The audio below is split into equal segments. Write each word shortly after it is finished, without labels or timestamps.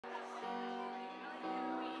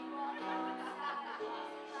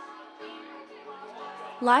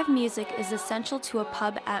Live music is essential to a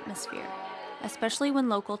pub atmosphere, especially when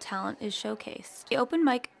local talent is showcased. The open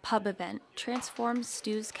mic pub event transforms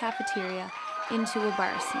Stu's cafeteria into a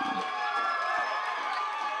bar scene.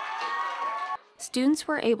 Students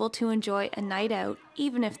were able to enjoy a night out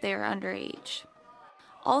even if they are underage.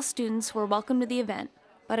 All students were welcome to the event,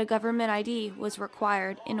 but a government ID was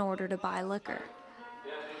required in order to buy liquor.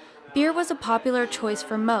 Beer was a popular choice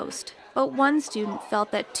for most, but one student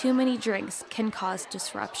felt that too many drinks can cause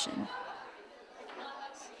disruption.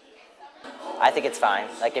 I think it's fine.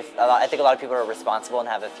 I think a lot of people are responsible and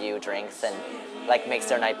have a few drinks and makes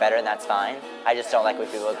their night better, and that's fine. I just don't like when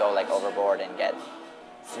people go overboard and get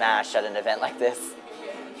smashed at an event like this.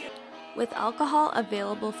 With alcohol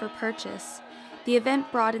available for purchase, the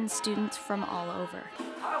event brought in students from all over.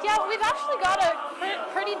 Yeah, we've actually got a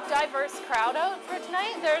pretty diverse crowd out for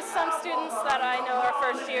tonight. There's some students that I know are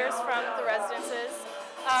first years from the residences.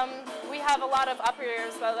 We have a lot of upper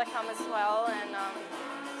years though that come as well, and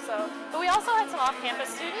but we also had some off-campus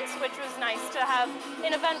students, which was nice to have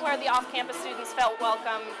an event where the off-campus students felt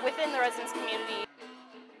welcome within the residence community.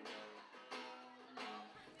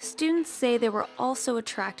 Students say they were also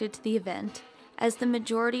attracted to the event, as the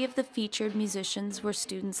majority of the featured musicians were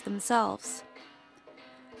students themselves.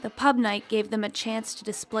 The pub night gave them a chance to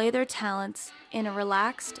display their talents in a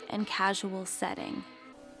relaxed and casual setting.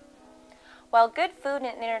 While good food and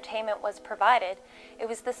entertainment was provided, it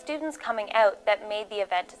was the students coming out that made the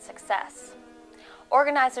event a success.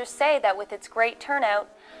 Organizers say that with its great turnout,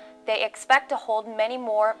 they expect to hold many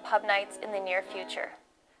more pub nights in the near future.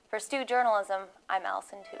 For Stu Journalism, I'm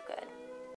Allison Toogood.